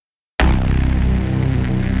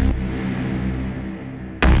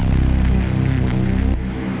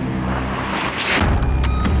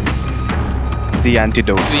The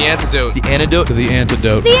antidote. The antidote. The antidote. The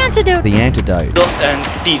antidote. The antidote. The antidote. The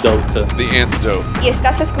antidote. The antidote. Y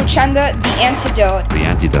estás escuchando The Antidote. The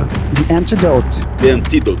antidote. The antidote. The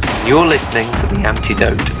antidote. You're listening to The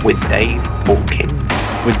Antidote with Dave Hawkins.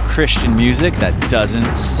 With Christian music that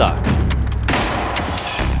doesn't suck.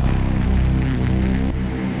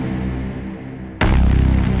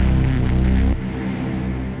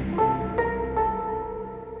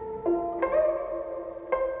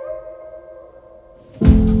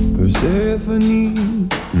 Persephone,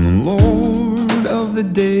 the Lord of the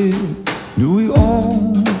dead, do we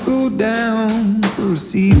all go down for a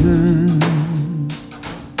season?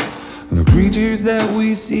 The creatures that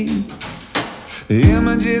we see, the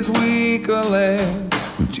images we collect,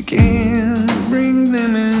 but you can't bring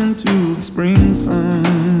them into the spring sun.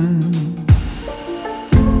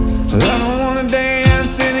 I don't wanna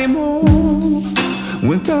dance anymore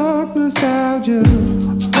with dark nostalgia.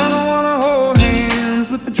 I don't wanna hold hands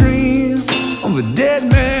with the dreams of a dead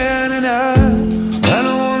man, and I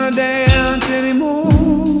don't wanna dance anymore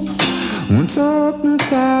with dark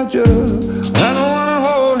nostalgia. I don't wanna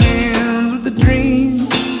hold hands with the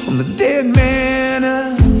dreams of the dead man.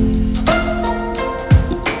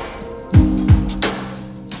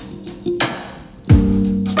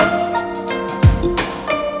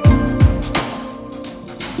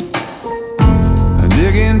 I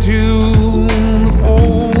dig into the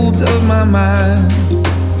folds of my mind,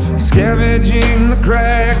 scavenging the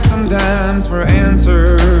cracks sometimes for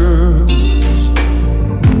answers.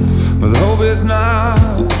 But hope is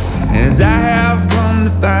not, as I have come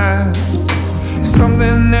to find,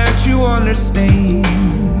 something that you understand,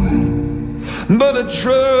 but a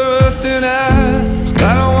trust, and I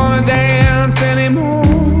don't wanna dance anymore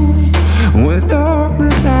with dark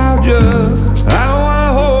nostalgia. I don't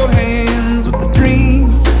wanna hold hands with the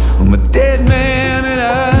dreams of a dead man, and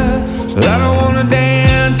I don't wanna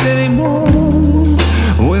dance anymore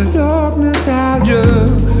with dark nostalgia.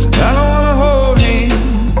 I don't wanna hold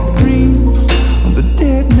hands with the dreams of the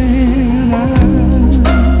dead man.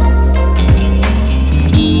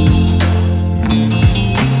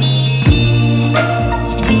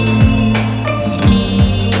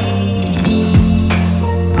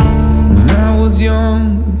 When I was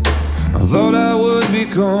young, I thought I would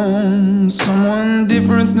become someone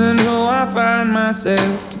different than who I find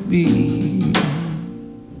myself to be.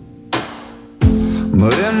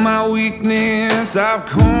 But in my weakness, I've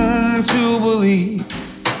come to believe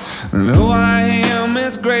that who I am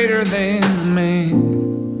is greater than the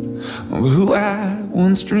man of who I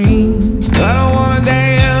once dreamed. I don't wanna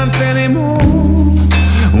dance anymore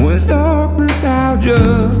with dark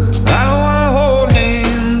nostalgia. I don't wanna hold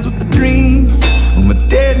hands with the dreams of a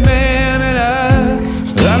dead man, and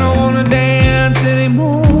I don't wanna dance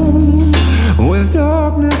anymore with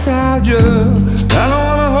dark nostalgia. I don't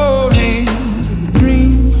wanna hold hands with the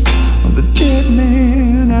dreams of the dead man.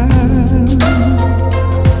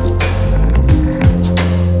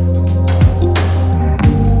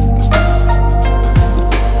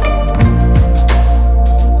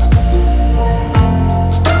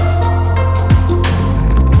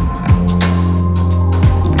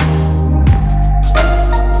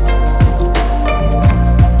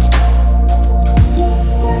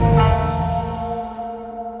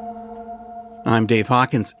 I'm Dave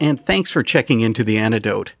Hawkins, and thanks for checking into The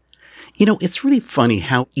Antidote. You know, it's really funny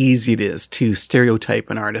how easy it is to stereotype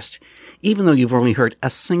an artist, even though you've only heard a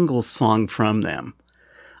single song from them.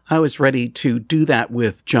 I was ready to do that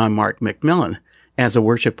with John Mark McMillan as a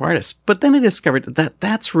worship artist, but then I discovered that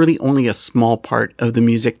that's really only a small part of the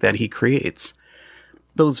music that he creates.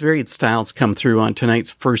 Those varied styles come through on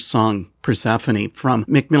tonight's first song, Persephone, from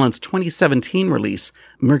McMillan's 2017 release,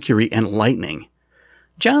 Mercury and Lightning.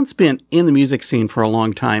 John's been in the music scene for a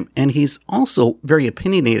long time, and he's also very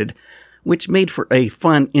opinionated, which made for a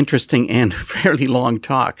fun, interesting, and fairly long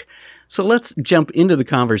talk. So let's jump into the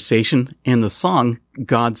conversation and the song,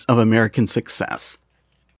 Gods of American Success.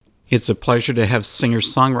 It's a pleasure to have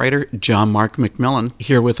singer-songwriter John Mark McMillan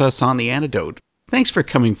here with us on The Antidote. Thanks for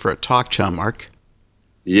coming for a talk, John Mark.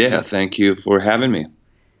 Yeah, thank you for having me.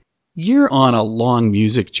 You're on a long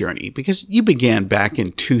music journey because you began back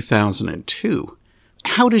in 2002.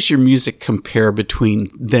 How does your music compare between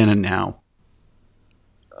then and now?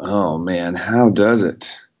 Oh, man, how does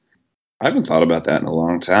it? I haven't thought about that in a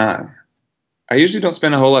long time. I usually don't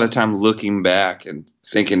spend a whole lot of time looking back and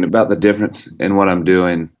thinking about the difference in what I'm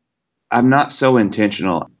doing. I'm not so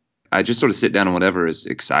intentional. I just sort of sit down and whatever is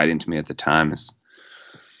exciting to me at the time is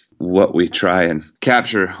what we try and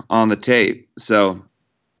capture on the tape. So,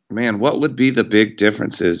 man, what would be the big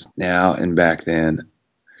differences now and back then?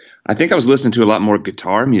 I think I was listening to a lot more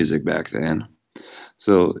guitar music back then.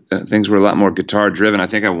 So things were a lot more guitar driven. I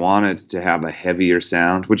think I wanted to have a heavier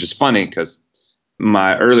sound, which is funny because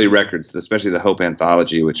my early records, especially the Hope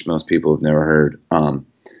Anthology, which most people have never heard,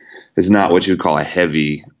 is not what you'd call a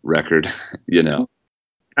heavy record, you know.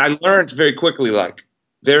 I learned very quickly, like,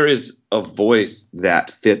 there is a voice that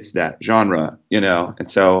fits that genre, you know. And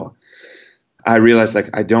so I realized, like,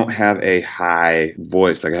 I don't have a high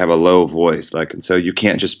voice, like I have a low voice, like, and so you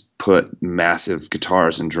can't just put massive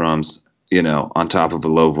guitars and drums, you know, on top of a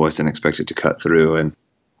low voice and expect it to cut through. And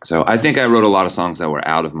so I think I wrote a lot of songs that were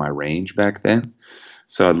out of my range back then.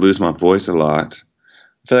 So I'd lose my voice a lot.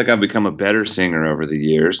 I feel like I've become a better singer over the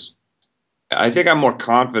years. I think I'm more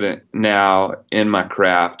confident now in my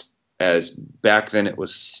craft, as back then it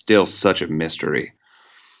was still such a mystery.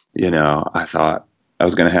 You know, I thought I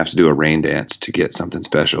was going to have to do a rain dance to get something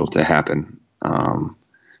special to happen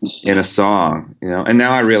in a song, you know. And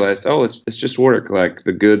now I realized, oh, it's just work. Like,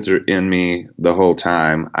 the goods are in me the whole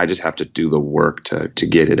time. I just have to do the work to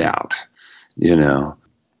get it out, you know.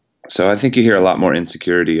 So I think you hear a lot more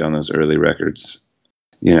insecurity on those early records.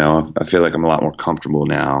 You know, I feel like I'm a lot more comfortable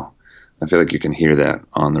now. I feel like you can hear that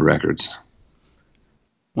on the records.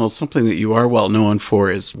 Well, something that you are well known for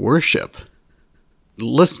is worship.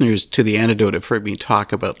 Listeners to The Antidote have heard me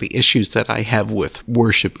talk about the issues that I have with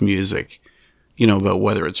worship music. You know, about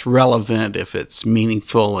whether it's relevant, if it's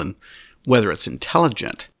meaningful, and whether it's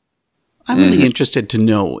intelligent. I'm really interested to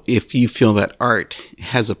know if you feel that art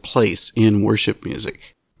has a place in worship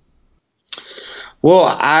music. Well,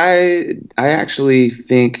 I actually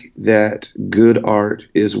think that good art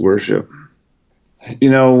is worship. You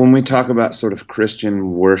know, when we talk about sort of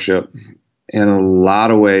Christian worship, in a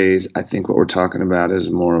lot of ways, I think what we're talking about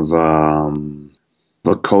is more of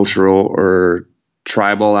a cultural or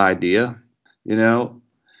tribal idea. You know,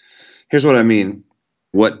 here's what I mean.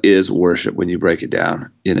 What is worship when you break it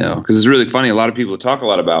down? You know, because it's really funny. A lot of people talk a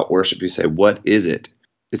lot about worship. You say, what is it?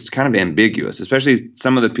 It's kind of ambiguous, especially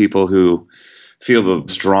some of the people who feel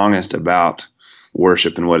the strongest about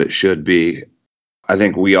worship and what it should be. I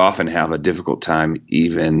think we often have a difficult time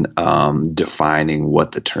even defining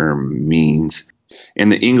what the term means. In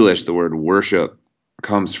the English, the word worship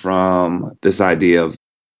comes from this idea of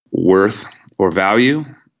worth or value.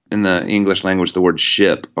 In the English language, the word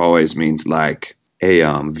ship always means like a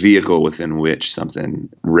vehicle within which something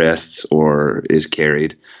rests or is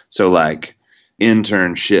carried. So like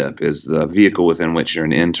internship is the vehicle within which you're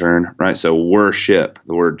an intern, right? So worship,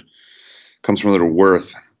 the word comes from the letter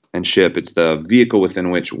worth, and ship, it's the vehicle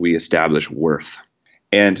within which we establish worth.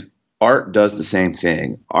 And art does the same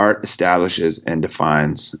thing. Art establishes and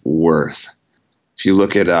defines worth. If you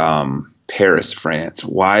look at Paris, France,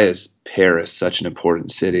 why is Paris such an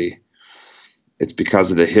important city? It's because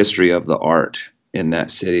of the history of the art in that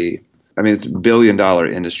city. I mean, it's a billion-dollar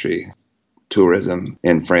industry, tourism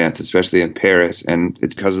in France, especially in Paris, and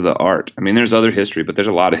it's because of the art. I mean, there's other history, but there's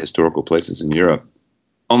a lot of historical places in Europe.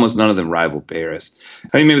 Almost none of them rival Paris.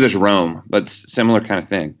 I mean, maybe there's Rome, but it's a similar kind of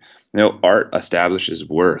thing. You know, art establishes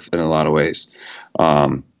worth in a lot of ways.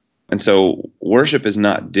 And so worship is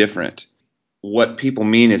not different. What people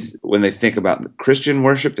mean is when they think about Christian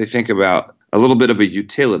worship, they think about a little bit of a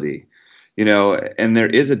utility, you know, and there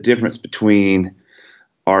is a difference between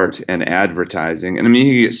art and advertising. And I mean,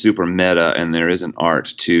 you can get super meta, and there is an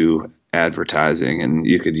art to advertising, and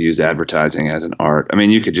you could use advertising as an art. I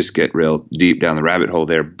mean, you could just get real deep down the rabbit hole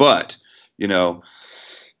there, but, you know,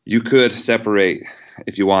 you could separate,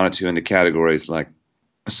 if you wanted to, into categories like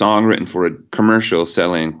a song written for a commercial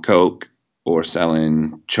selling Coke or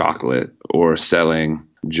selling chocolate or selling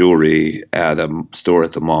jewelry at a store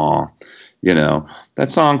at the mall. You know, that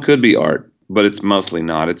song could be art, but it's mostly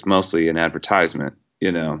not. It's mostly an advertisement,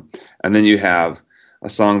 you know. And then you have a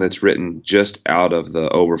song that's written just out of the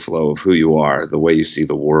overflow of who you are, the way you see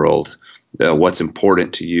the world, what's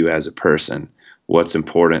important to you as a person, what's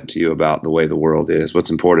important to you about the way the world is, what's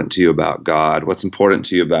important to you about God, what's important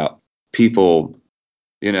to you about people,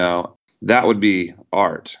 you know. That would be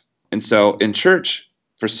art. And so in church,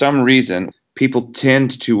 for some reason, people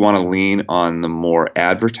tend to want to lean on the more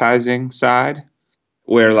advertising side,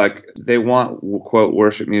 where like they want, quote,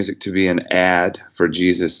 worship music to be an ad for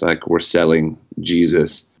Jesus, like we're selling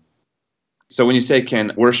Jesus. So when you say,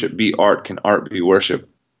 can worship be art, can art be worship?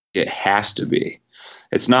 It has to be.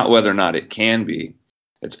 It's not whether or not it can be.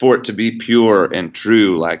 It's for it to be pure and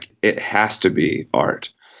true, like it has to be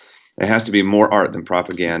art. It has to be more art than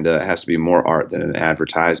propaganda. It has to be more art than an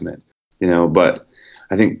advertisement, you know. But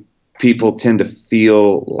I think people tend to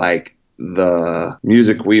feel like the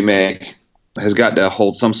music we make has got to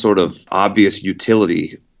hold some sort of obvious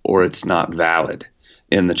utility or it's not valid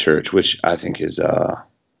in the church, which I think is a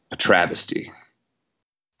travesty.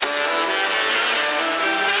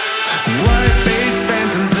 White-faced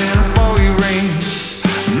phantoms in a foggy rain.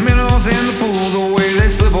 Minnows in the pool, the way they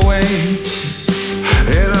slip away.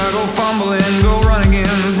 And I go fumbling, go run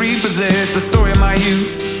again, repossess the story of my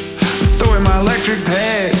youth, the story of my electric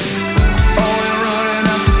past. Oh, we're running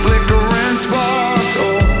up to flickering sparks.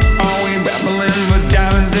 Oh, are we babbling for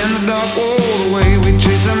diamonds in the dark? Oh, the way we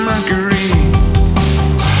chase that mercury,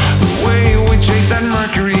 the way we chase that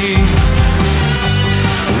mercury.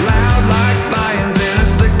 Loud like lions in the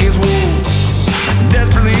slickest wool.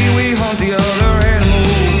 Desperately we hunt the other animal.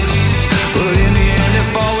 But in the end,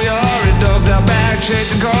 if all we are is dogs out back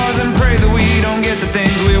chasing cars and pray that we don't get the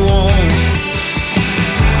things we want.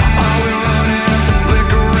 Are we running up to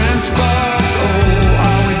flickering sparks? Oh,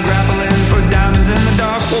 are we grappling for diamonds in the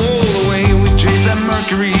dark? Oh, the way we chase that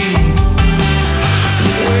mercury,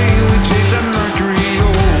 the way we chase that mercury.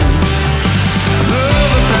 Oh,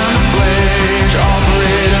 love a pound of flesh, offer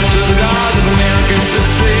it up to the gods of American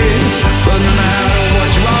success. But no matter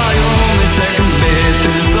what you are, you're only second best,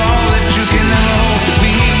 and it's all that you can ever hope to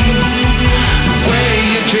be. The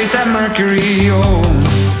way you chase that mercury, oh.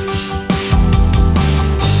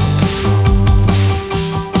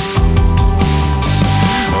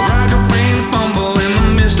 Ride your brains bumble in the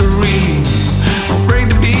mystery, afraid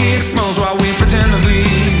to be exposed while we pretend to be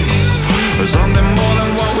something more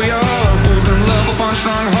than what we are. Fools in love upon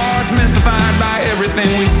strong hearts, mystified by everything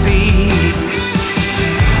we see.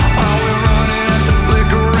 Are we running up to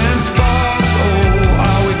flickering sparks? Oh,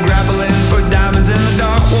 are we grappling for diamonds in the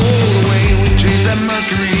dark? Oh, the way we chase that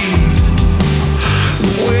mercury,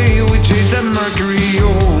 the way we chase that mercury.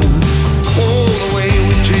 Oh, oh, the way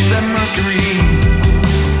we chase that mercury,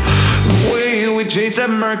 the way we chase that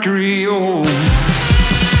mercury. Oh,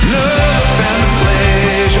 another pound of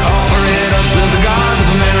flesh, offer it up to the gods of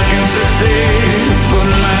American success. But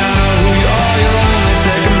no matter who you are, you're only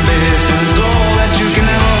second best, and it's all that you can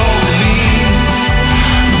ever hope to be.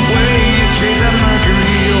 The way you chase that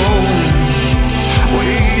mercury, oh, the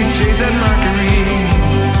way you chase that mercury.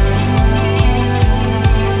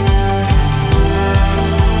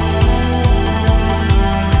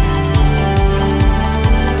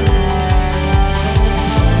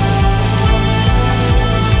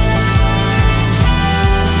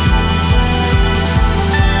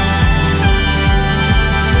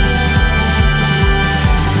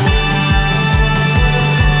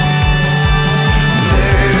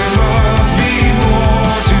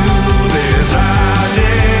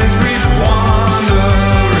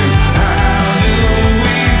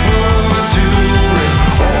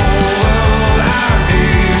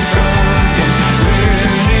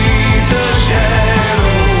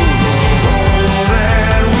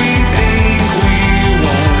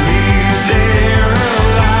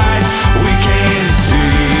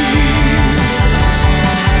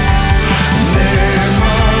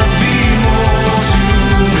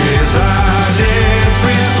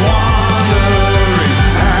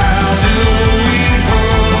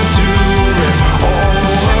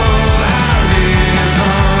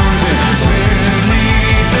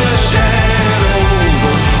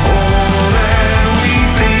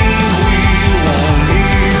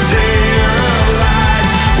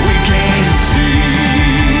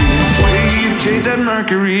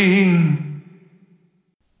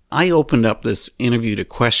 I opened up this interview to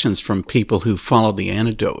questions from people who follow The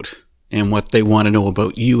Antidote and what they want to know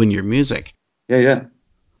about you and your music. Yeah.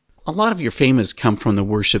 A lot of your fame has come from the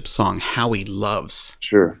worship song How He Loves.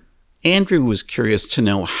 Sure. Andrew was curious to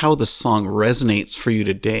know how the song resonates for you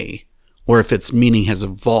today, or if its meaning has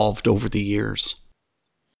evolved over the years.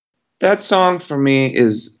 That song for me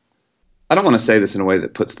is, I don't want to say this in a way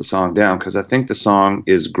that puts the song down, because I think the song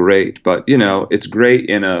is great, but, it's great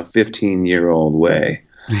in a 15-year-old way.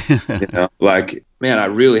 Like, man, I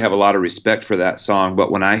really have a lot of respect for that song,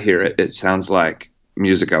 but when I hear it, it sounds like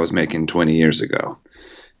music I was making 20 years ago,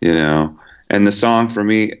 And the song for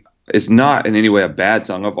me is not in any way a bad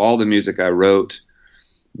song. Of all the music I wrote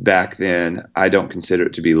back then, I don't consider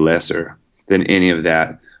it to be lesser than any of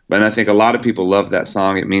that. But I think a lot of people love that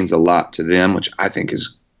song. It means a lot to them, which I think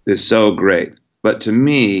is so great. But to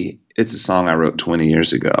me, it's a song I wrote 20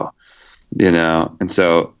 years ago, And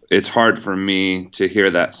so it's hard for me to hear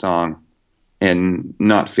that song and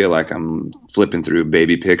not feel like I'm flipping through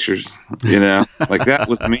baby pictures, Like that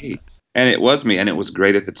was me. And it was me, and it was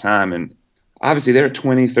great at the time. And obviously there are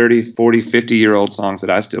 20, 30, 40, 50-year-old songs that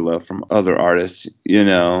I still love from other artists,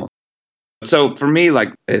 So for me,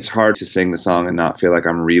 like, it's hard to sing the song and not feel like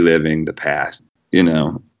I'm reliving the past,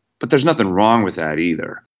 But there's nothing wrong with that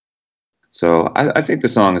either. So I think the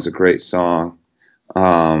song is a great song.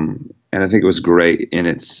 And I think it was great in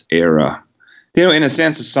its era. In a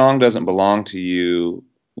sense, a song doesn't belong to you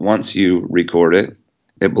once you record it,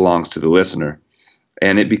 it belongs to the listener,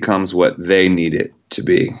 and it becomes what they need it to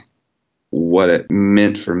be. What it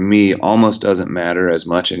meant for me almost doesn't matter as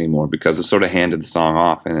much anymore because I've sort of handed the song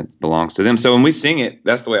off and it belongs to them. So when we sing it,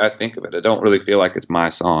 that's the way I think of it. I don't really feel like it's my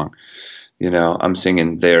song. I'm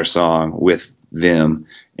singing their song with them,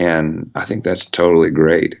 and I think that's totally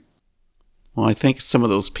great. Well, I think some of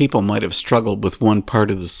those people might have struggled with one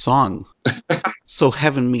part of the song. So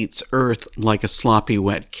heaven meets earth like a sloppy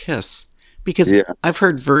wet kiss. Because I've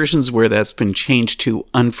heard versions where that's been changed to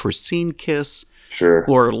unforeseen kiss, sure,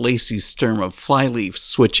 or Lacey Sturm of Flyleaf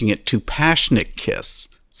switching it to passionate kiss.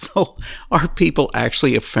 So are people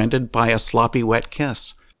actually offended by a sloppy wet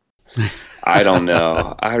kiss? I don't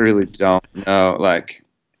know. I really don't know. Like,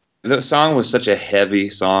 the song was such a heavy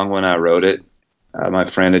song when I wrote it. My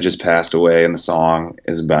friend had just passed away, and the song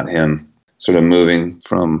is about him sort of moving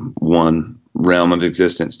from one realm of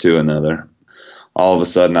existence to another. All of a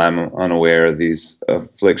sudden, I'm unaware of these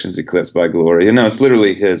afflictions eclipsed by glory. It's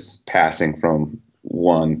literally his passing from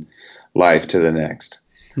one life to the next.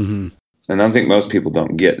 Mm-hmm. And I think most people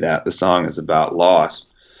don't get that. The song is about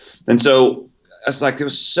loss. And so it's like, it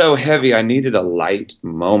was so heavy. I needed a light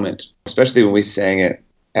moment, especially when we sang it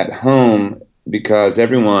at home, because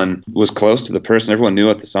everyone was close to the person. Everyone knew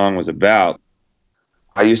what the song was about.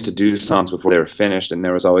 I used to do songs before they were finished, and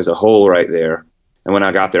there was always a hole right there. And when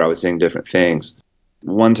I got there, I was saying different things.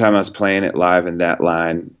 One time I was playing it live, and that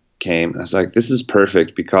line came. I was like, this is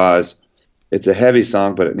perfect because it's a heavy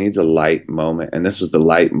song, but it needs a light moment. And this was the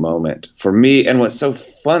light moment for me. And what's so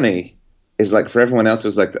funny is, like, for everyone else, it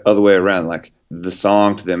was like the other way around. Like, the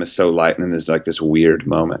song to them is so light, and then there's like this weird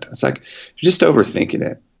moment. It's like, you're just overthinking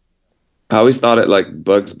it. I always thought it like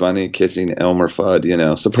Bugs Bunny kissing Elmer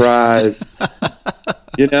Fudd, surprise.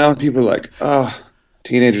 People are like, oh,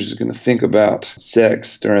 teenagers are going to think about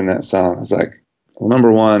sex during that song. I was like, well,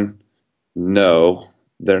 number one, no,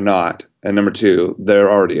 they're not. And number two, there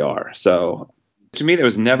already are. So to me, there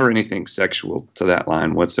was never anything sexual to that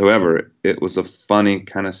line whatsoever. It was a funny,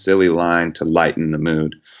 kind of silly line to lighten the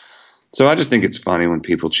mood. So I just think it's funny when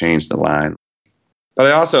people change the line. But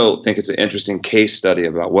I also think it's an interesting case study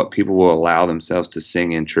about what people will allow themselves to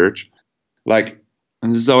sing in church. Like,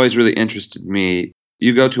 and this has always really interested me.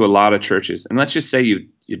 You go to a lot of churches, and let's just say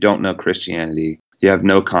you don't know Christianity. You have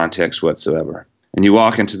no context whatsoever. And you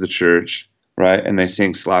walk into the church, right, and they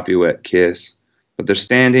sing Sloppy Wet Kiss. But they're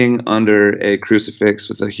standing under a crucifix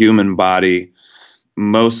with a human body,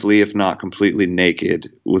 mostly, if not completely naked,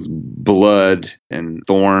 with blood and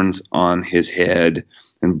thorns on his head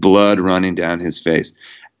and blood running down his face.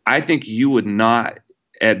 I think you would not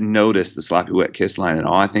notice the Sloppy Wet Kiss line at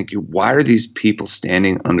all. I think, why are these people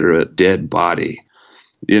standing under a dead body?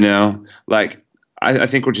 Like, I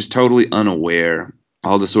think we're just totally unaware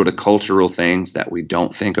all the sort of cultural things that we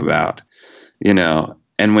don't think about,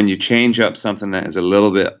 and when you change up something that is a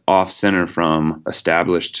little bit off center from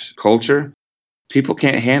established culture, people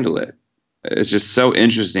can't handle it. It's just so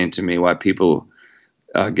interesting to me why people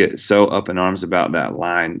get so up in arms about that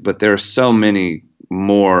line. But there are so many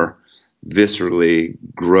more viscerally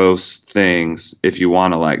gross things, if you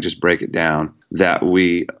want to like just break it down, that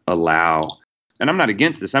we allow. And I'm not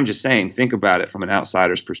against this. I'm just saying, think about it from an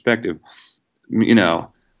outsider's perspective.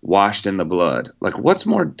 Washed in the blood. Like, what's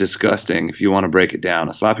more disgusting if you want to break it down?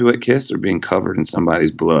 A sloppy wet kiss or being covered in somebody's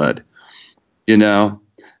blood? And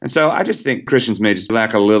so I just think Christians may just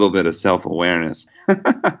lack a little bit of self-awareness.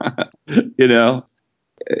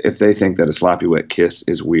 If they think that a sloppy wet kiss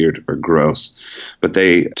is weird or gross, but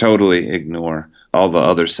they totally ignore all the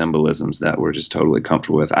other symbolisms that we're just totally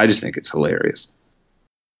comfortable with. I just think it's hilarious.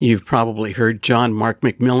 You've probably heard John Mark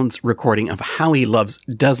McMillan's recording of How He Loves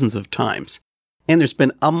dozens of times. And there's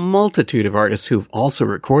been a multitude of artists who've also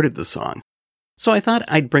recorded the song. So I thought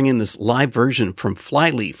I'd bring in this live version from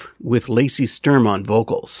Flyleaf with Lacey Sturm on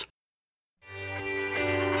vocals.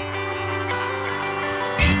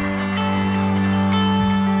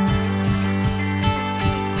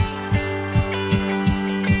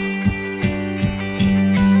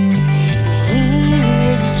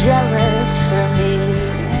 Jealous for me,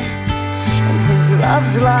 and his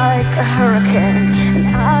love's like a hurricane, and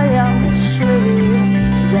I am the stream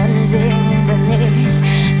bending beneath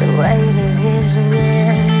the weight of his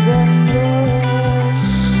wind and the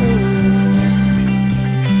sea.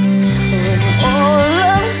 When all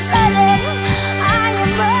of a sudden I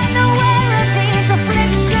am unaware of these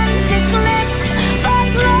afflictions eclipsed by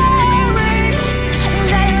glory, and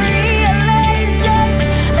I realize just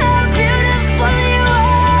how beautiful you are.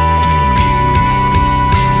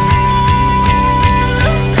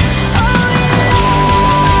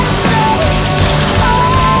 Oh,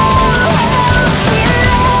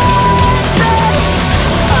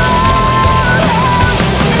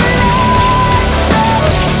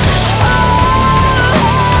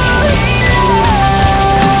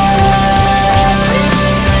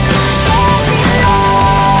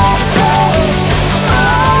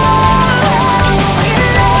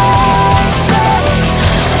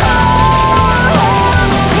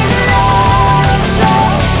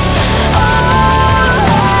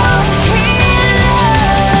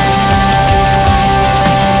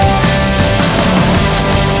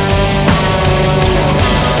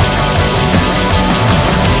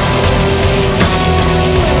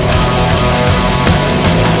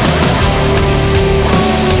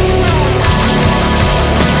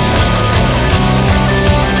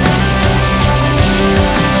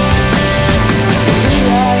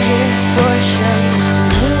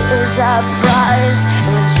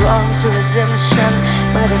 His redemption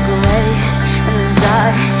by the grace in His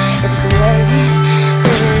eyes. If grace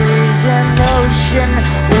is an ocean,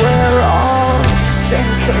 we're all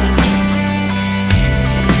sinking.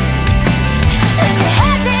 And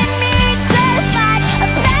heaven meets earth like a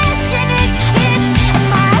passionate kiss, and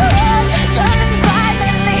my heart turns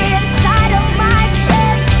violently inside of my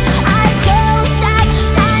chest. I don't have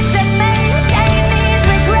time to maintain these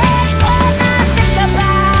regrets when I think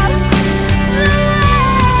about the way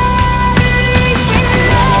He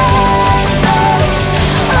loves us.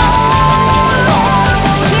 Oh, He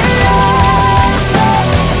loves us.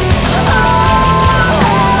 Oh,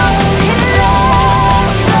 He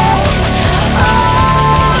loves us.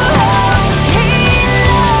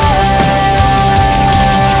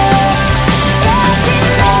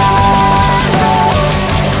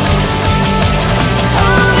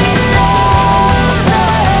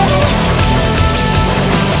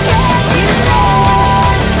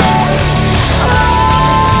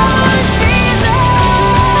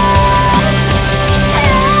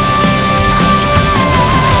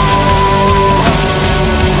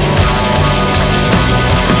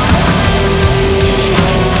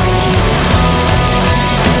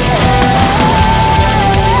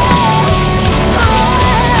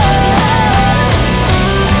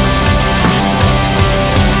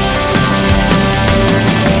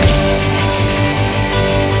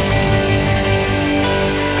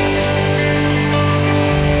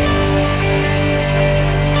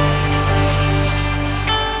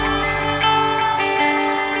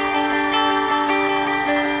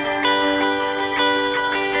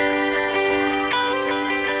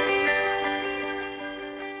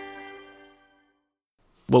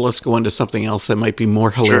 Well, let's go on to something else that might be more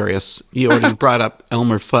hilarious. You already brought up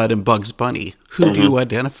Elmer Fudd and Bugs Bunny. Who do you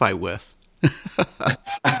identify with?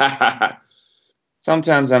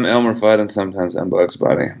 Sometimes I'm Elmer Fudd and sometimes I'm Bugs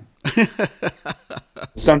Bunny.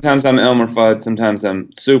 Sometimes I'm Elmer Fudd, sometimes I'm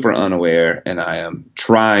super unaware and I am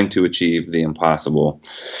trying to achieve the impossible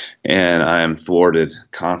and I am thwarted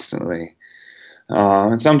constantly.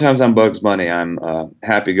 And sometimes I'm Bugs Bunny. I'm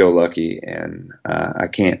happy-go-lucky, and I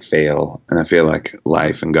can't fail. And I feel like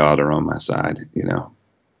life and God are on my side, you know.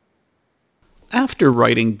 After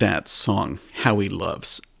writing that song, How He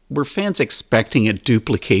Loves, were fans expecting a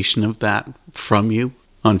duplication of that from you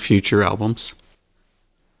on future albums?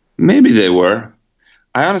 Maybe they were.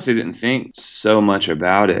 I honestly didn't think so much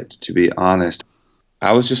about it, to be honest.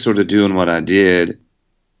 I was just sort of doing what I did.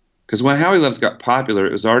 Because when How He Loves got popular,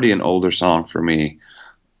 it was already an older song for me.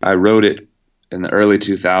 I wrote it in the early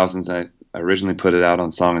 2000s. I originally put it out on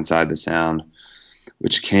Song Inside the Sound,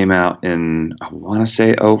 which came out in, I want to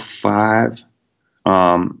say, '05.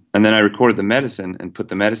 And then I recorded The Medicine and put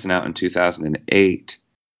The Medicine out in 2008.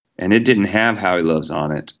 And it didn't have How He Loves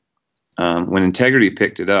on it. When Integrity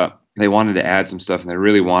picked it up, they wanted to add some stuff, and they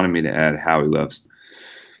really wanted me to add How He Loves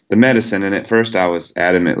The Medicine. And at first I was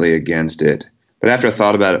adamantly against it. But after I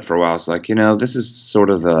thought about it for a while, I was like, you know, this is sort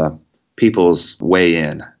of the people's way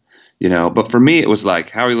in, you know. But for me, it was like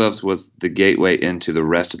How He Loves was the gateway into the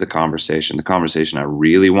rest of the conversation I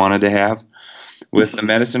really wanted to have with the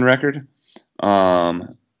Medicine record.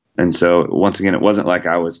 And so, once again, it wasn't like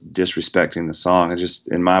I was disrespecting the song. It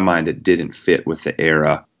just, in my mind, it didn't fit with the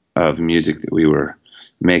era of music that we were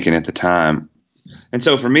making at the time. And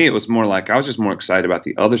so for me, it was more like I was just more excited about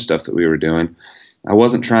the other stuff that we were doing. I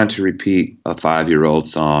wasn't trying to repeat a 5-year-old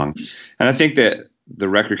song. And I think that the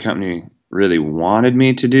record company really wanted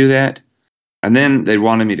me to do that. And then they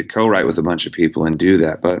wanted me to co-write with a bunch of people and do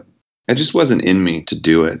that. But it just wasn't in me to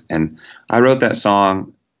do it. And I wrote that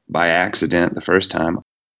song by accident the first time.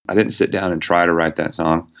 I didn't sit down and try to write that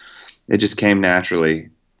song. It just came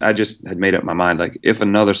naturally. I just had made up my mind, like, if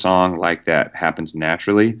another song like that happens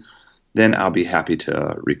naturally, then I'll be happy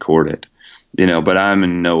to record it. You know, but I'm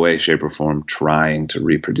in no way, shape, or form trying to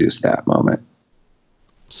reproduce that moment.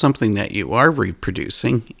 Something that you are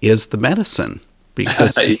reproducing is The Medicine,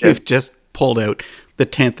 because you've just pulled out the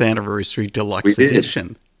 10th anniversary deluxe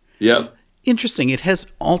edition. Yep. Interesting. It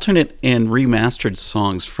has alternate and remastered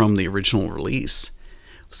songs from the original release.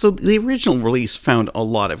 So the original release found a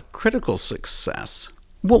lot of critical success.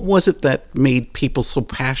 What was it that made people so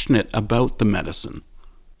passionate about The Medicine?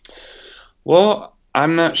 Well,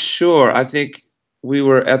 I'm not sure. I think we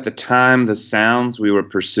were, at the time, the sounds we were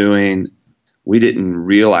pursuing, we didn't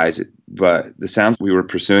realize it, but the sounds we were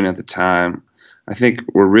pursuing at the time, I think,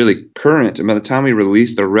 were really current. And by the time we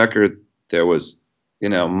released the record, there was, you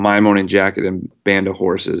know, My Morning Jacket and Band of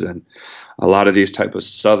Horses, and a lot of these type of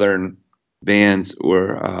Southern bands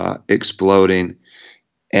were exploding.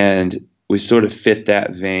 And we sort of fit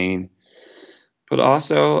that vein. But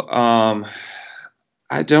also,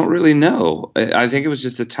 I don't really know. I think it was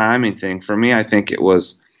just a timing thing. For me, I think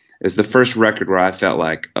it's the first record where I felt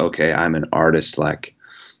like, okay, I'm an artist. Like,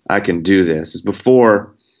 I can do this. It's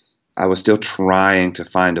before I was still trying to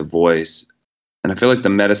find a voice. And I feel like The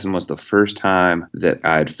Medicine was the first time that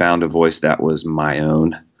I had found a voice that was my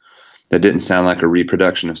own, that didn't sound like a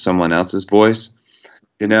reproduction of someone else's voice,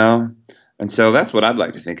 you know? And so that's what I'd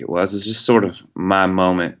like to think it was. It's just sort of my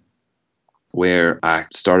moment where I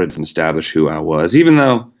started to establish who I was, even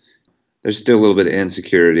though there's still a little bit of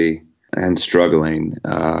insecurity and struggling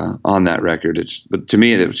on that record. But to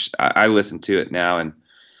me, I listen to it now and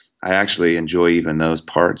I actually enjoy even those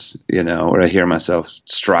parts, you know, where I hear myself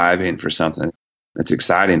striving for something. It's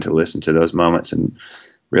exciting to listen to those moments and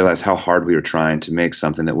realize how hard we were trying to make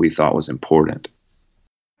something that we thought was important.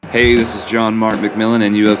 Hey, this is John Mark McMillan,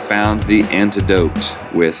 and you have found The Antidote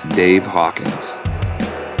with Dave Hawkins.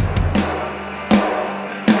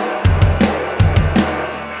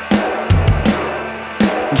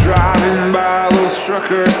 Driving by those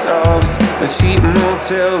trucker stops, the cheap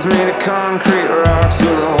motels made of concrete rocks with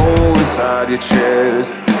a hole inside your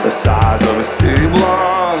chest, the size of a city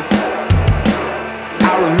block.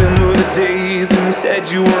 I remember the days when you said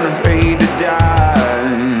you weren't afraid to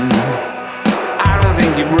die. I don't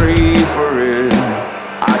think you're brave for it,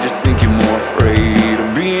 I just think you're more afraid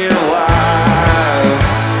of being alive.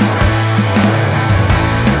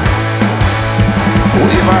 Well,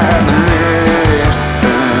 if I had the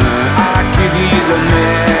medicine, I'd give you the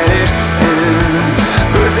medicine,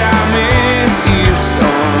 'cause I miss you,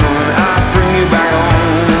 son. I'd bring you back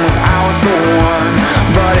home if I was the one.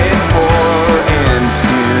 But it's 4 and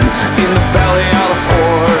 10 in the belly of the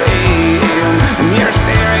 4 a.m. and you're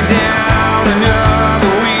staring down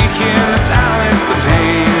another weekend to silence the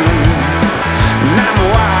pain. And I'm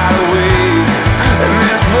wide awake and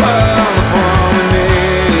there's blood on the promenade.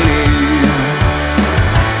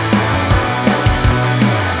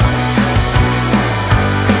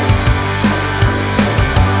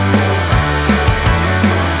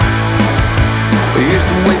 Used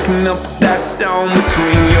to waking up with that stone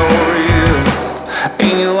between your ribs,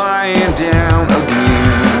 and you're lying down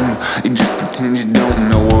again. You just pretend you don't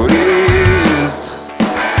know what it is.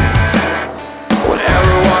 When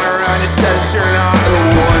everyone around you says you're not the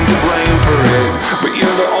one to blame for it, but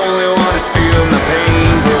you're the only one who's feeling the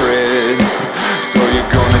pain for it. So you're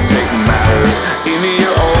gonna take matters into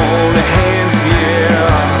your own hands, yeah.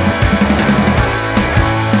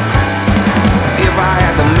 If I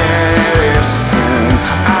had the medicine,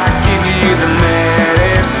 I'd give you the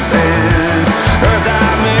medicine, 'cause I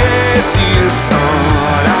miss you,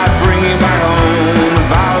 son. I'd bring you back home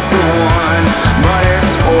if I was the one. But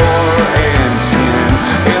it's 4 and 10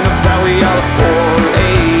 in the belly of the 4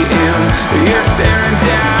 a.m. You're staring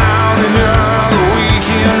down another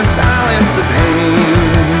weekend to silence the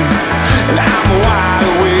pain. And I'm wide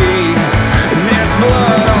awake and there's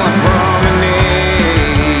blood on the promenade.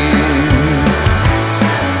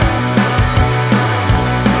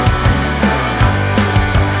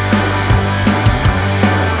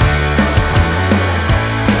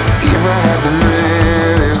 If I had the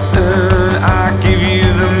medicine, I'd give you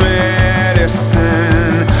the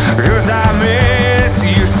medicine, 'cause I miss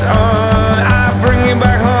you, son. I'd bring you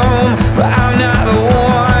back home, but I'm not the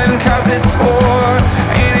one, 'cause it's 4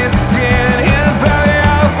 and it's 10 in the belly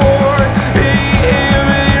of 4 a.m.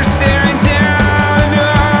 and you're staring down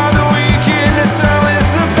another weekend to silence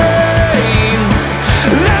the pain.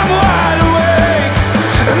 And I'm wide awake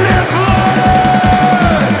and there's blood.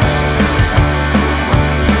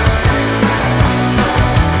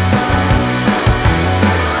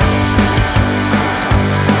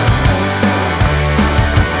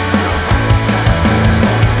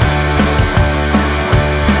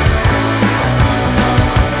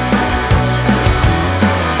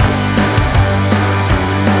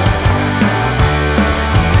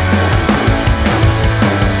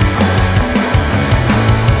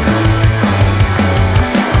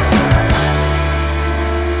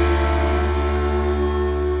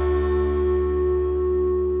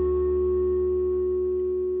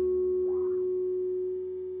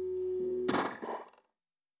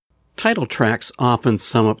 Title tracks often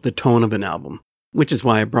sum up the tone of an album, which is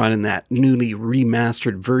why I brought in that newly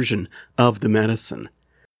remastered version of The Medicine.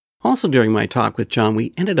 Also during my talk with John,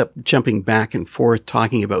 we ended up jumping back and forth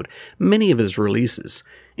talking about many of his releases,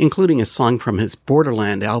 including a song from his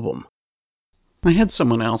Borderland album. I had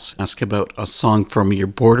someone else ask about a song from your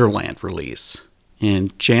Borderland release,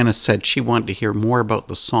 and Janice said she wanted to hear more about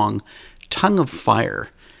the song Tongue of Fire.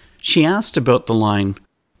 She asked about the line,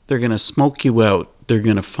 "They're going to smoke you out, they're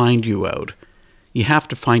going to find you out. You have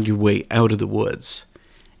to find your way out of the woods."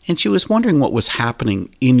 And she was wondering what was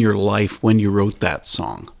happening in your life when you wrote that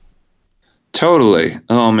song. Totally.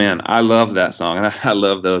 Oh man, I love that song, and I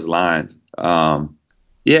love those lines.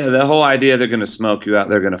 Yeah, the whole idea they're going to smoke you out,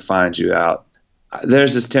 they're going to find you out.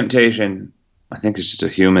 There's this temptation, I think it's just a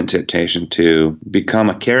human temptation, to become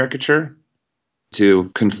a caricature, to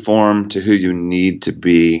conform to who you need to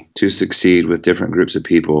be to succeed with different groups of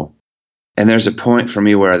people. And there's a point for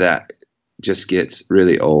me where that just gets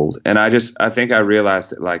really old. And I think I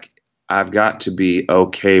realized that, like, I've got to be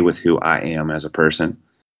okay with who I am as a person.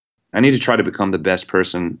 I need to try to become the best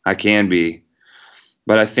person I can be.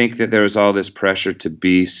 But I think that there was all this pressure to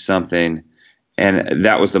be something. And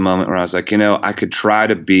that was the moment where I was like, I could try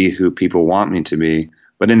to be who people want me to be,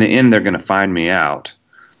 but in the end, they're going to find me out.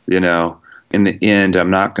 In the end, I'm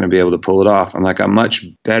not going to be able to pull it off. I'm much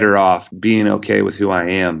better off being okay with who I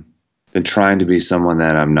am than trying to be someone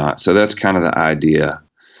that I'm not. So that's kind of the idea.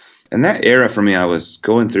 And that era for me, I was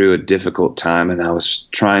going through a difficult time, and I was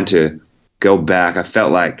trying to go back. I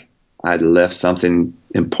felt like I'd left something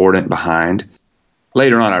important behind.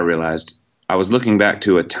 Later on, I realized I was looking back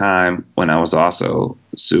to a time when I was also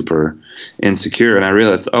super insecure, and I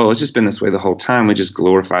realized, it's just been this way the whole time. We just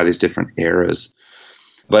glorify these different eras.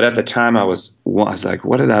 But at the time, I was like,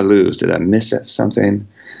 what did I lose? Did I miss something?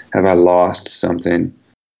 Have I lost something?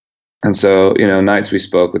 And so, Nights We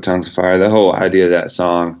Spoke with Tongues of Fire, the whole idea of that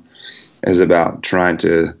song is about trying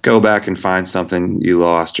to go back and find something you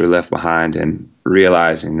lost or left behind, and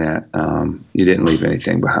realizing that you didn't leave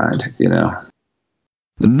anything behind, The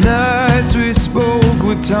nights we spoke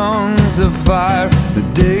with tongues of fire, the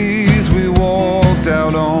days we walked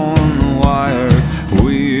out on the wire.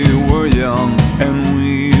 We were young and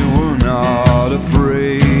we were not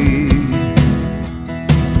afraid.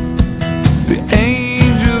 The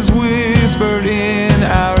angels whispered in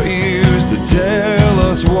our ears to tell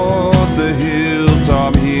us what the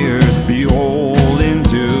hilltop hears. Behold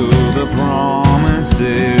into the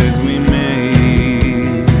promises we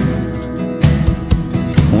made.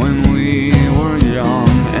 When we were young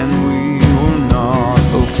and we were not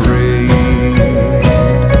afraid.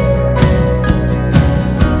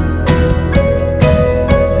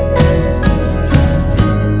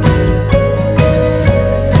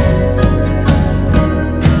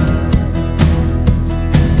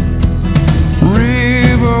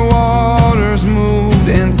 River waters moved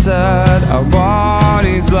inside our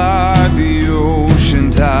bodies like the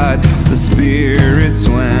ocean tide. The spirit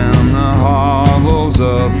swam the hollows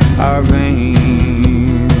of our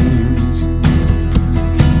veins.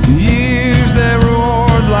 Years that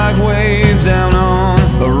roared like waves down on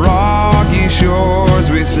the rocky shores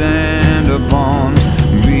we sand upon,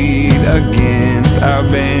 beat against our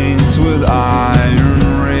banks with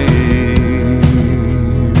iron rage.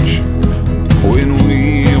 When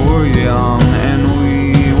we were young and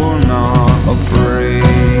we were not afraid.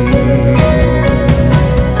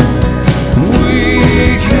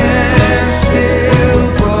 We can still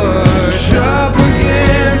push up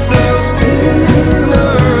against those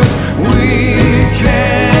pillars. We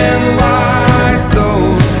can light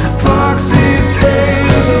those foxes'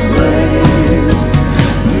 tails ablaze.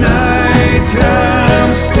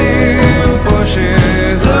 Nighttime still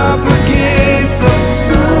pushes up against the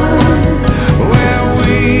sun, where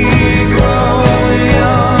we grow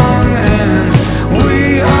young and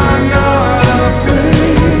we are not afraid.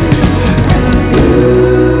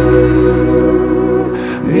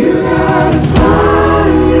 You gotta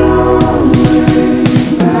find your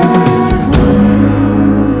way back home,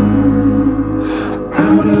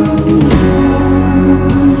 out of the woods.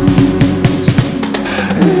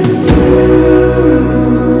 And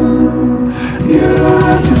you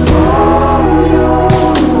got to find your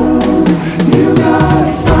home. You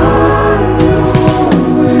gotta find your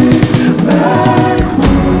way back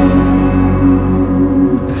home,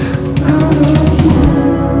 out of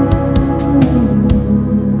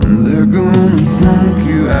They're gonna smoke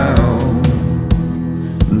you out.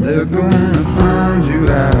 They're gonna find you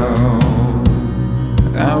out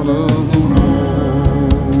of the woods.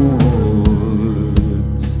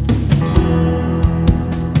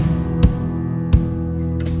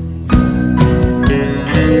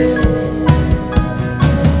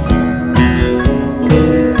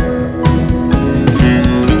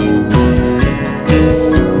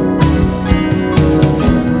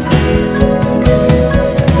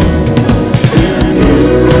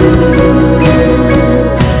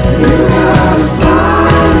 You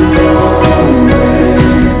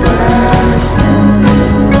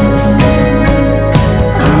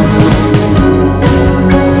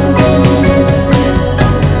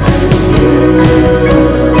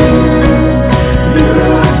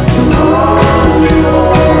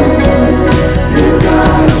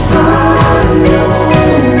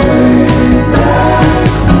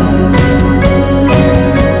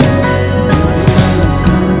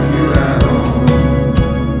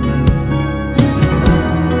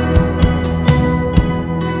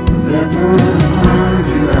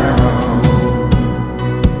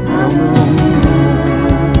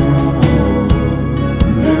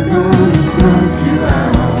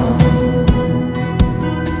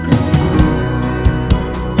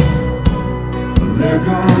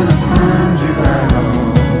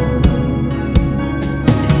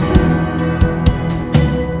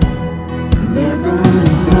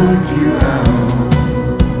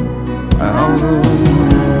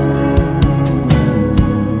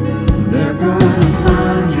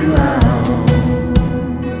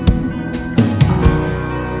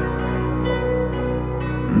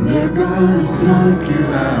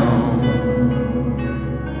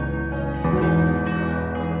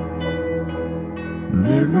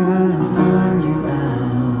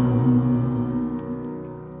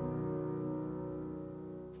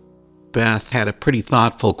Beth had a pretty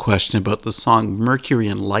thoughtful question about the song Mercury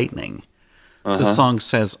and Lightning. The song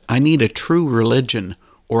says, I need a true religion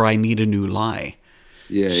or I need a new lie.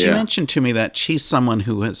 She mentioned to me that she's someone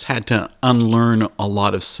who has had to unlearn a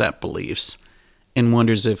lot of set beliefs and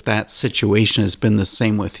wonders if that situation has been the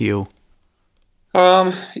same with you.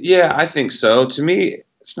 Yeah, I think so. To me,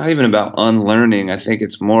 it's not even about unlearning. I think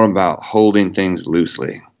it's more about holding things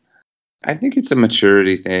loosely. I think it's a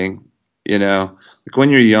maturity thing, you know. Like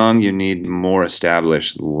when you're young, you need more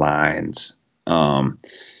established lines.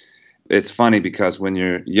 It's funny because when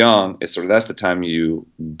you're young, it's sort of that's the time you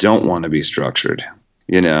don't want to be structured,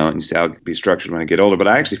 you know, and you say, I'll be structured when I get older. But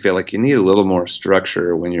I actually feel like you need a little more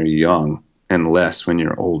structure when you're young and less when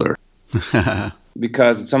you're older.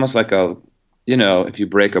 Because it's almost like if you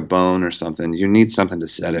break a bone or something, you need something to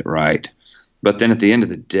set it right. But then at the end of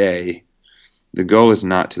the day, the goal is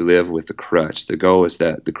not to live with the crutch. The goal is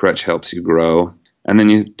that the crutch helps you grow, and then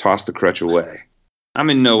you toss the crutch away. I'm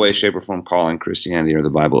in no way, shape, or form calling Christianity or the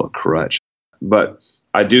Bible a crutch, but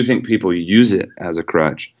I do think people use it as a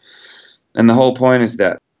crutch. And the whole point is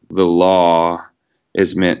that the law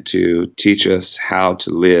is meant to teach us how to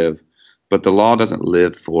live, but the law doesn't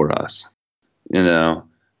live for us, you know.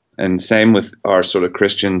 And same with our sort of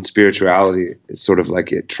Christian spirituality. It's sort of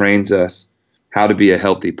like it trains us how to be a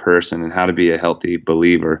healthy person and how to be a healthy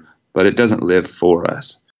believer, but it doesn't live for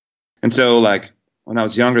us. And so, like, when I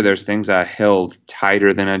was younger, there's things I held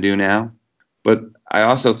tighter than I do now. But I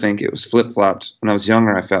also think it was flip-flopped. When I was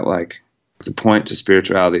younger, I felt like the point to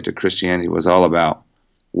spirituality, to Christianity, was all about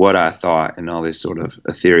what I thought and all these sort of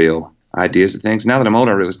ethereal ideas of things. Now that I'm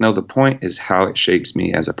older, I realize, no, the point is how it shapes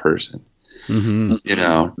me as a person. Mm-hmm. You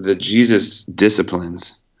know, the Jesus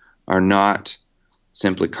disciplines are not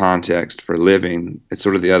simply context for living. It's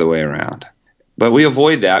sort of the other way around. But we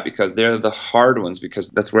avoid that because they're the hard ones, because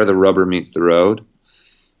that's where the rubber meets the road.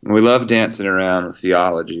 And we love dancing around with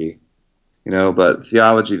theology, you know, but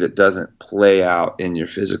theology that doesn't play out in your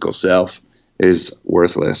physical self is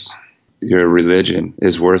worthless. Your religion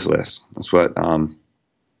is worthless. That's what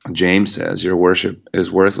James says. Your worship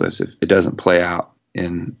is worthless if it doesn't play out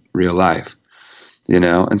in real life, you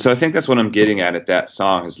know. And so I think that's what I'm getting at that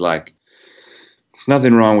song is like, there's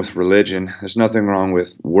nothing wrong with religion. There's nothing wrong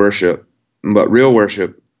with worship. But real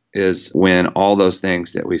worship is when all those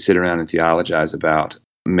things that we sit around and theologize about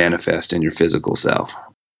manifest in your physical self.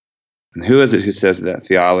 And who is it who says that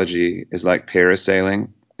theology is like parasailing?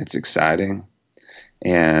 It's exciting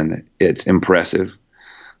and it's impressive.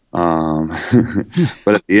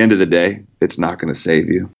 But at the end of the day, it's not going to save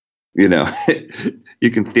you. You know,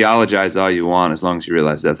 you can theologize all you want as long as you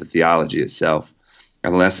realize that the theology itself,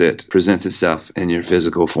 unless it presents itself in your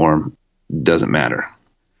physical form, doesn't matter.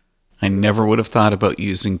 I never would have thought about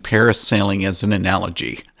using parasailing as an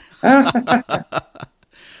analogy. Well,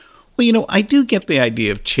 you know, I do get the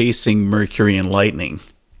idea of chasing Mercury and lightning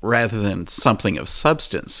rather than something of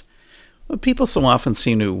substance. But people so often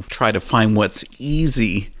seem to try to find what's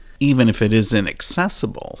easy, even if it is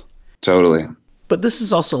inaccessible. Totally. But this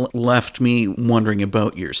has also left me wondering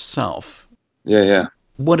about yourself. Yeah.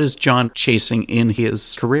 What is John chasing in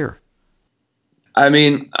his career? I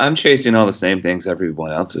mean, I'm chasing all the same things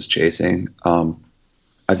everyone else is chasing.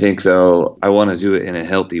 I think, though, I want to do it in a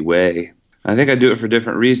healthy way. I think I do it for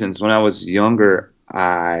different reasons. When I was younger,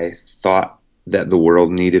 I thought that the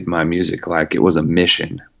world needed my music like it was a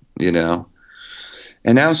mission, you know?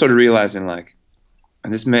 And now I'm sort of realizing, like,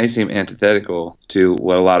 and this may seem antithetical to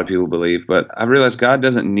what a lot of people believe, but I've realized God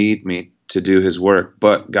doesn't need me to do his work,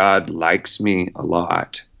 but God likes me a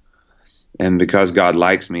lot. And because God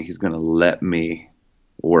likes me, he's going to let me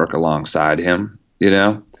work alongside him, you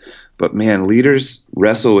know? But man, leaders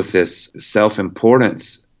wrestle with this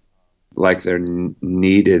self-importance like they're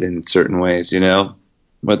needed in certain ways, you know?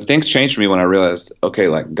 But things changed for me when I realized, okay,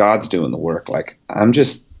 like God's doing the work. Like I'm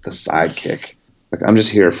just the sidekick. Like I'm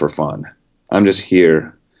just here for fun. I'm just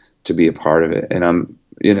here to be a part of it. And I'm,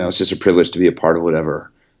 you know, it's just a privilege to be a part of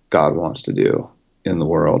whatever God wants to do in the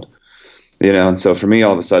world. You know, and so for me,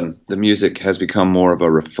 all of a sudden, the music has become more of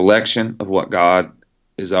a reflection of what God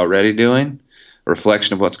is already doing, a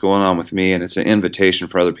reflection of what's going on with me, and it's an invitation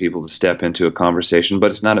for other people to step into a conversation, but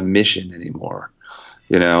it's not a mission anymore.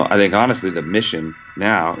 You know, I think honestly the mission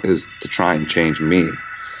now is to try and change me.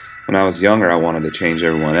 When I was younger, I wanted to change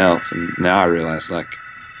everyone else, and now I realize, like,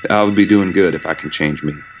 I would be doing good if I can change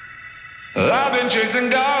me. I've been chasing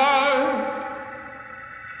God.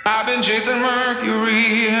 I've been chasing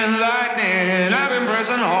Mercury and lightning. I've been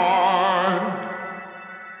pressing hard.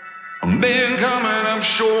 I've been coming up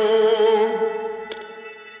short.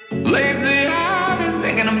 Lately I've been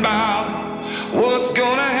thinking about what's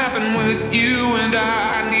gonna happen with you and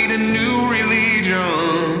I need a new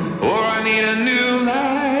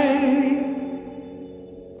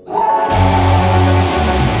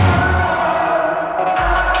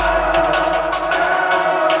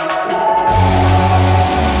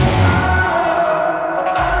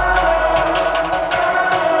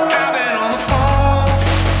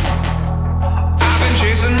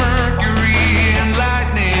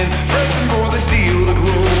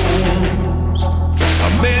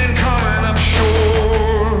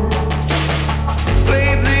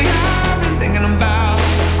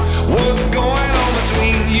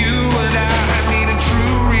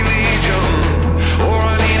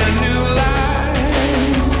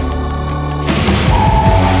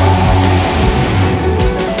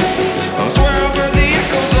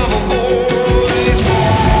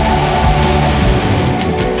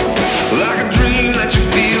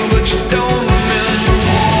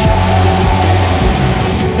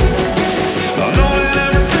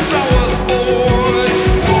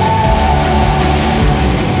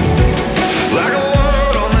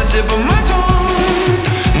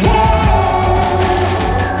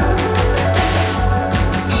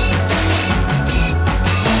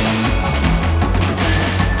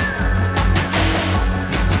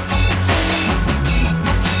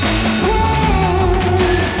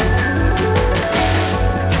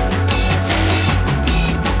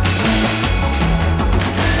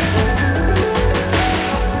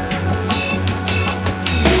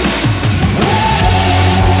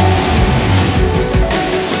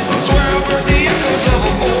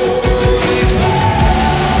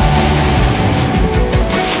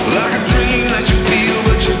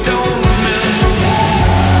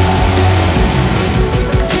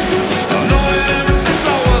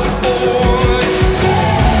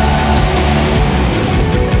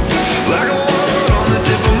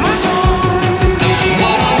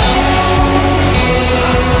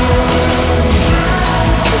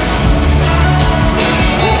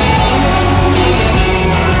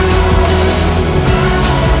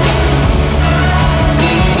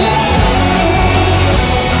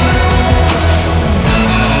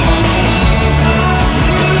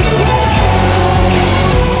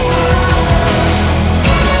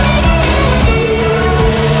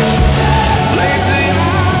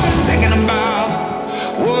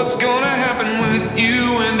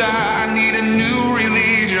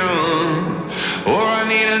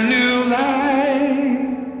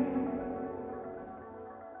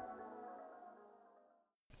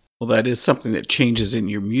Well, that is something that changes in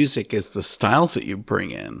your music is the styles that you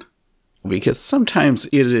bring in. Because sometimes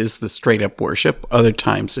it is the straight up worship. Other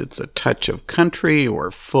times it's a touch of country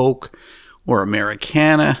or folk or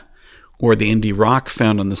Americana or the indie rock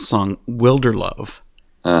found on the song Wilder Love.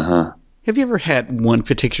 Uh-huh. Have you ever had one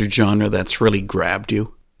particular genre that's really grabbed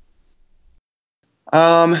you?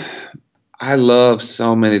 I love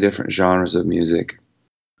so many different genres of music.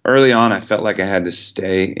 Early on, I felt like I had to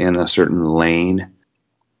stay in a certain lane.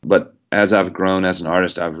 But as I've grown as an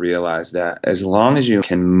artist, I've realized that as long as you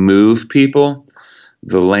can move people,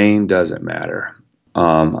 the lane doesn't matter.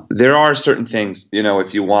 There are certain things,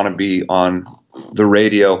 if you want to be on the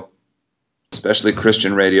radio, especially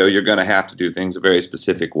Christian radio, you're going to have to do things a very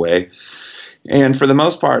specific way. And for the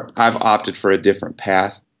most part, I've opted for a different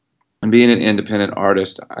path. And being an independent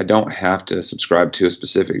artist, I don't have to subscribe to a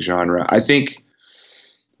specific genre. I think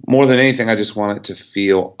more than anything, I just want it to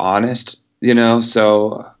feel honest,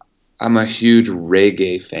 so I'm a huge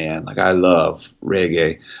reggae fan. Like, I love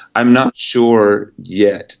reggae. I'm not sure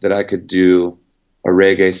yet that I could do a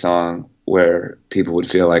reggae song where people would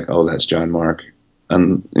feel like, oh, that's John Mark.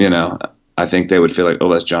 And, I think they would feel like,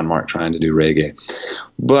 oh, that's John Mark trying to do reggae.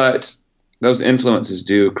 But those influences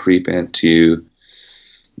do creep into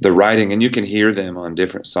the writing, and you can hear them on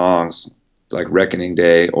different songs, like Reckoning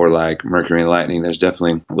Day or like Mercury and Lightning. There's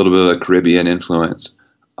definitely a little bit of a Caribbean influence.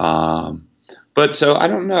 But so I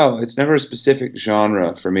don't know. It's never a specific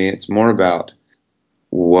genre for me. It's more about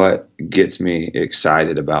what gets me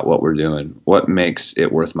excited about what we're doing, what makes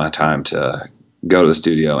it worth my time to go to the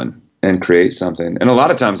studio and create something. And a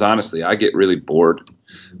lot of times, honestly, I get really bored.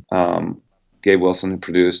 Gabe Wilson, who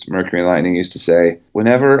produced Mercury and Lightning, used to say,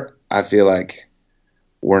 whenever I feel like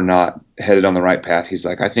we're not headed on the right path, he's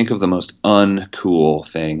like, I think of the most uncool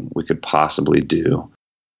thing we could possibly do.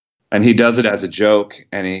 And he does it as a joke,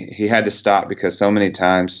 and he had to stop because so many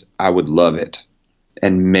times I would love it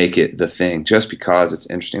and make it the thing just because it's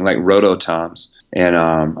interesting, like rototoms. And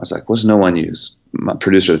I was like, what does no one use? My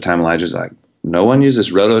producer at the time, Elijah's like, no one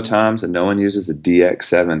uses rototoms and no one uses a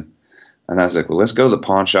DX7. And I was like, well, let's go to the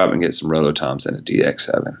pawn shop and get some rototoms and a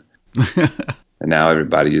DX7. And now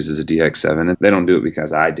everybody uses a DX7, and they don't do it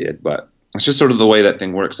because I did, but it's just sort of the way that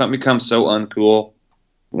thing works. Something becomes so uncool.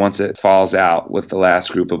 Once it falls out with the last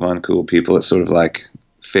group of uncool people, it's sort of like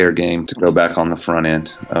fair game to go back on the front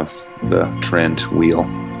end of the trend wheel.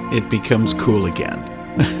 It becomes cool again.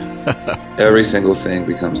 Every single thing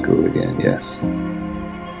becomes cool again, yes.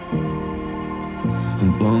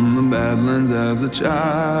 And from the Badlands as a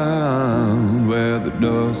child, where the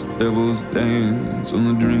dust devils dance on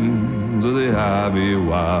the dreams of the ivy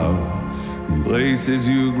wild. In places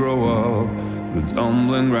you grow up, the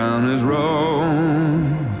tumbling ground is rough,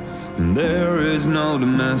 and there is no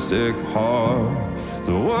domestic heart.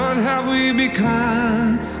 So what have we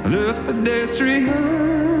become? Just pedestrian.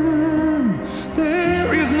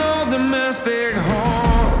 There is no domestic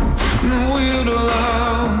heart. The wheel to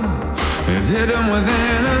love is hidden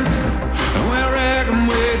within us, and we're reckoning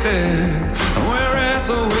with it, and we're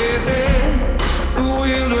wrestle with it. The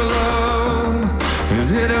wheel to love is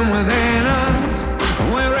hidden within us,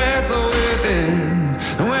 and we're wrestle with it,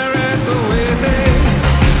 and we're wrestle with it.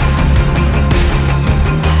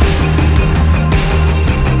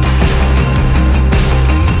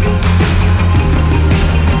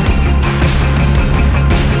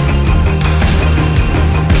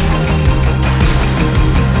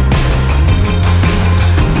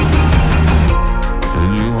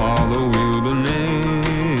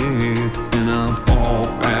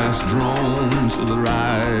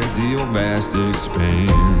 Vast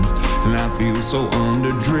expanse, and I feel so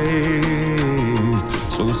underdressed,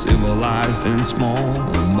 so civilized and small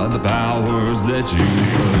by the powers that you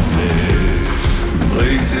possess. The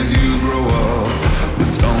places you grow up, the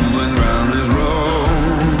tumbling ground is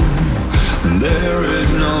rough, and there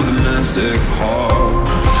is no domestic heart.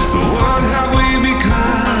 So what have we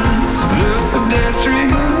become? Just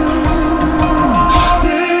pedestrian.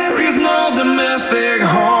 There is no domestic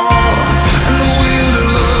heart.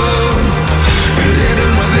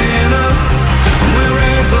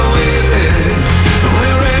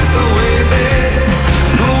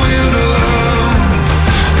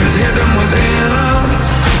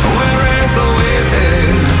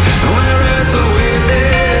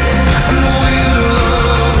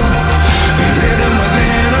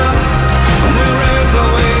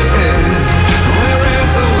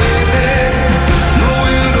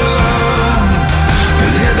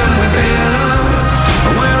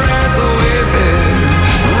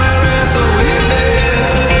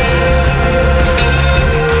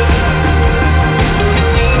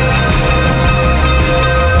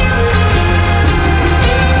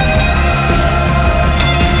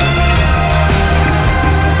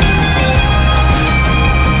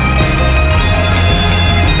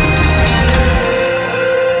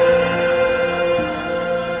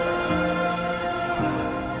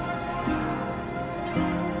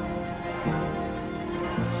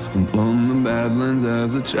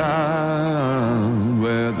 as a child,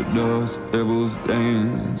 where the dust devils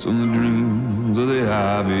dance on the dreams of the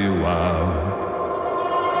ivy wild.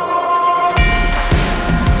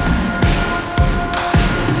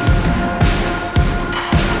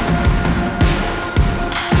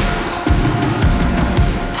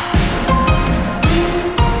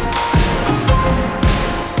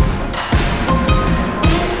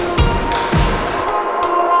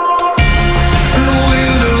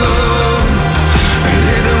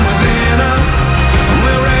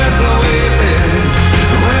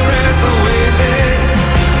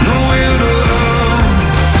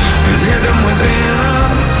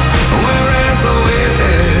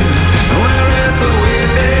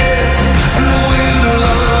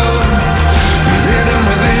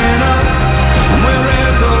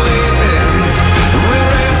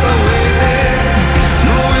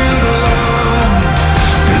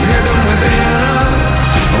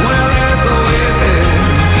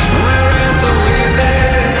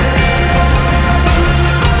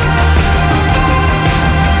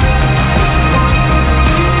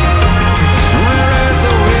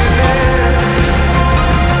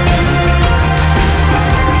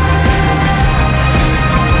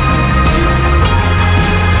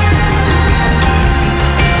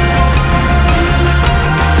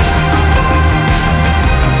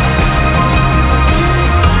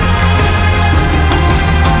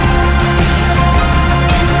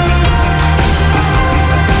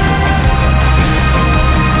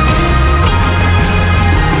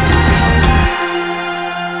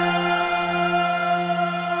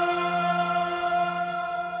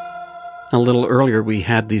 A little earlier, we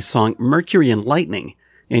had the song Mercury and Lightning,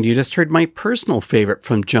 and you just heard my personal favorite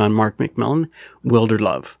from John Mark McMillan, Wilder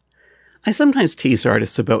Love. I sometimes tease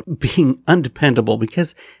artists about being undependable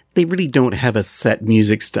because they really don't have a set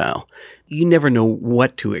music style. You never know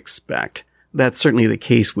what to expect. That's certainly the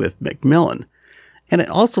case with McMillan. And it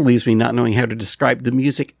also leaves me not knowing how to describe the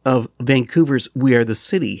music of Vancouver's We Are the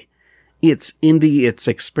City. It's indie, it's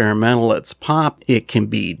experimental, it's pop, it can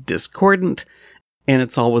be discordant, and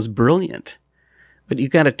it's always brilliant. But you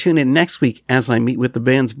got to tune in next week as I meet with the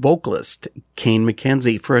band's vocalist, Kane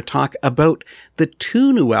McKenzie, for a talk about the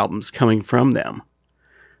 2 new albums coming from them.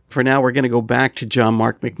 For now, we're going to go back to John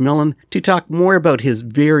Mark McMillan to talk more about his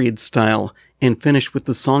varied style and finish with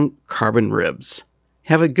the song Carbon Ribs.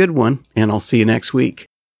 Have a good one, and I'll see you next week.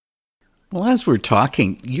 Well, as we're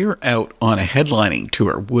talking, you're out on a headlining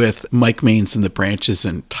tour with Mike Maines and the Branches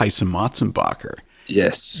and Tyson Motzenbacher.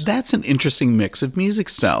 Yes. That's an interesting mix of music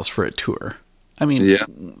styles for a tour. I mean, yeah.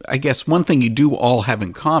 I guess one thing you do all have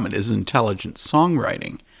in common is intelligent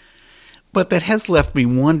songwriting. But that has left me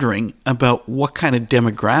wondering about what kind of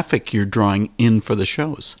demographic you're drawing in for the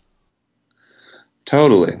shows.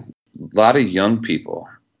 Totally. A lot of young people,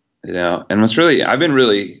 and I've been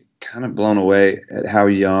really kind of blown away at how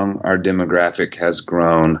young our demographic has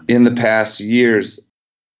grown in the past years,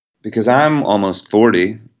 because I'm almost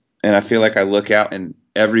 40 and I feel like I look out and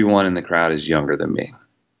everyone in the crowd is younger than me.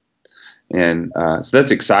 And so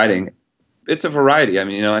that's exciting. It's a variety. I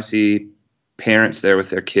mean, I see parents there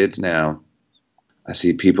with their kids now. I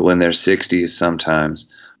see people in their 60s sometimes.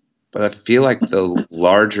 But I feel like the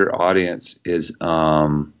larger audience is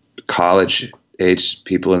college-aged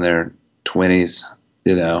people in their 20s,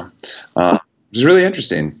 It's really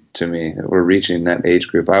interesting to me that we're reaching that age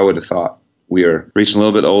group. I would have thought we were reaching a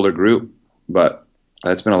little bit older group, but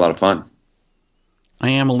it's been a lot of fun. I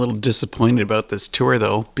am a little disappointed about this tour,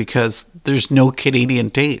 though, because there's no Canadian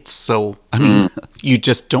dates. So, I mean, you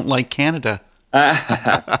just don't like Canada.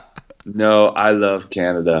 No, I love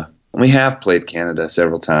Canada. We have played Canada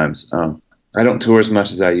several times. I don't tour as much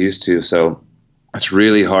as I used to, so it's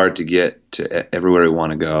really hard to get to everywhere we want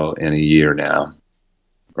to go in a year now.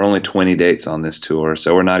 We're only 20 dates on this tour,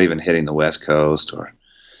 so we're not even hitting the West Coast, or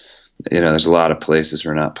there's a lot of places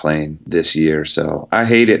we're not playing this year. So I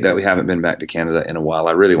hate it that we haven't been back to Canada in a while.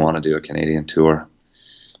 I really want to do a Canadian tour.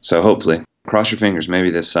 So hopefully, cross your fingers, maybe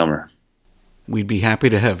this summer. We'd be happy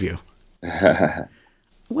to have you. I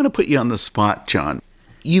want to put you on the spot, John.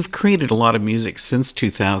 You've created a lot of music since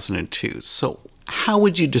 2002. So how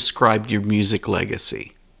would you describe your music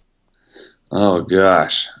legacy? Oh,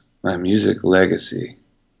 gosh. My music legacy.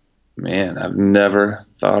 Man, I've never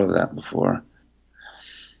thought of that before.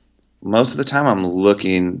 Most of the time I'm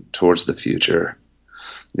looking towards the future,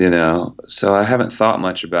 so I haven't thought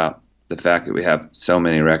much about the fact that we have so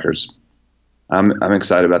many records. I'm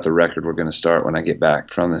excited about the record we're going to start when I get back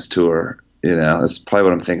from this tour. That's probably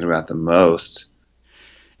what I'm thinking about the most.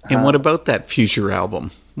 And what about that future album?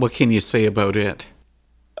 What can you say about it?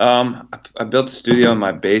 I built a studio in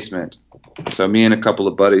my basement. So me and a couple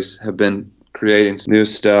of buddies have been creating some new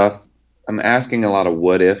stuff. I'm asking a lot of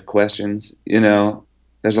what if questions.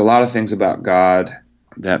 There's a lot of things about God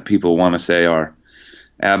that people want to say are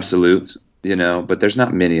absolutes, but there's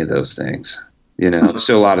not many of those things. There's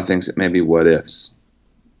still a lot of things that may be what ifs.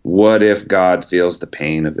 What if God feels the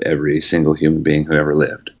pain of every single human being who ever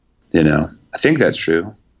lived? I think that's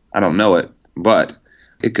true. I don't know it, but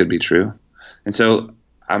it could be true. And so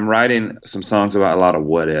I'm writing some songs about a lot of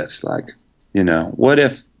what ifs, like, what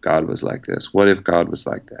if God was like this? What if God was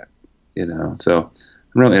like that? So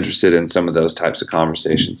I'm real interested in some of those types of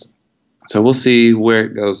conversations. So we'll see where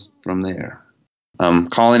it goes from there. I'm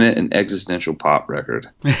calling it an existential pop record,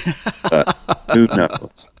 but who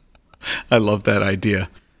knows? I love that idea.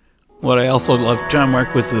 What I also loved, John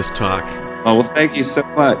Mark, was this talk. Oh, well, thank you so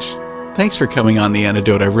much. Thanks for coming on The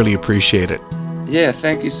Antidote. I really appreciate it. Yeah,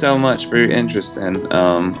 thank you so much for your interest. And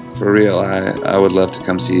for real, I would love to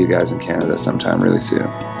come see you guys in Canada sometime really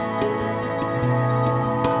soon.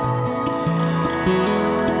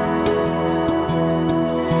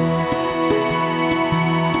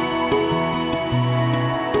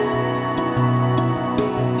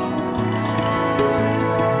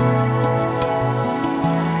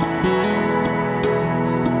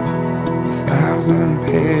 1,000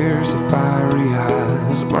 pairs of fiery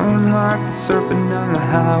eyes burn like the serpent down the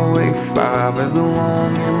Highway 5 as the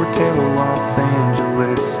long amber tail of Los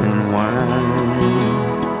Angeles and wine.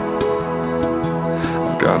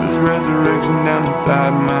 I've got this resurrection down inside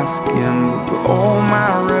my skin, but for all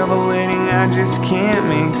my revelating I just can't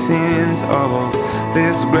make sense of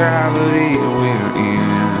this gravity we're in.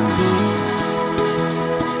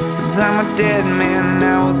 'Cause I'm a dead man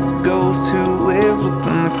now with a ghost who lives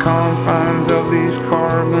within the confines of these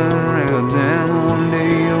carbon ribs. And one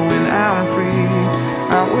day when I'm free,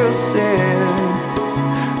 I will sit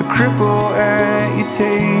a cripple at your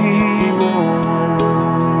table,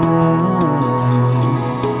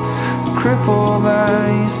 a cripple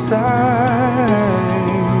by your side.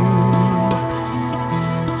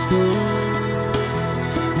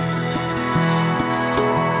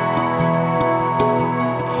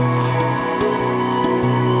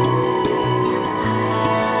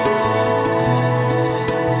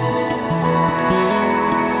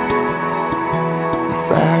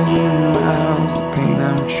 1,000 miles of pain,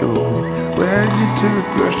 I'm sure, led you to the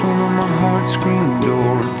threshold of my heart's screen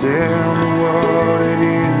door. Tell me what it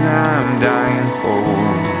is I'm dying for.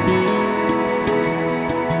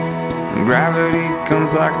 Gravity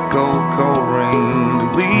comes like a cold, cold rain to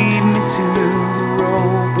lead me to the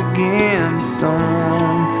rope again. But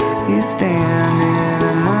someone is standing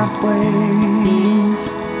in my place.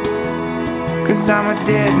 'Cause I'm a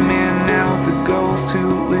dead man now with a ghost who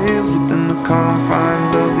lives within the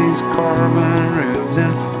confines of these carbon ribs.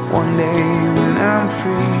 And one day when I'm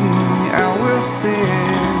free, I will sit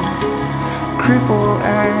crippled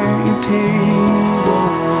at your table,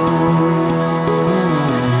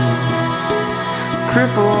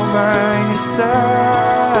 crippled by your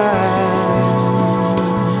side,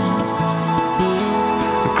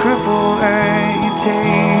 crippled at your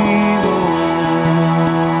table,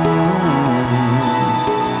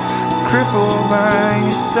 crippled by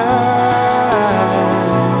your side.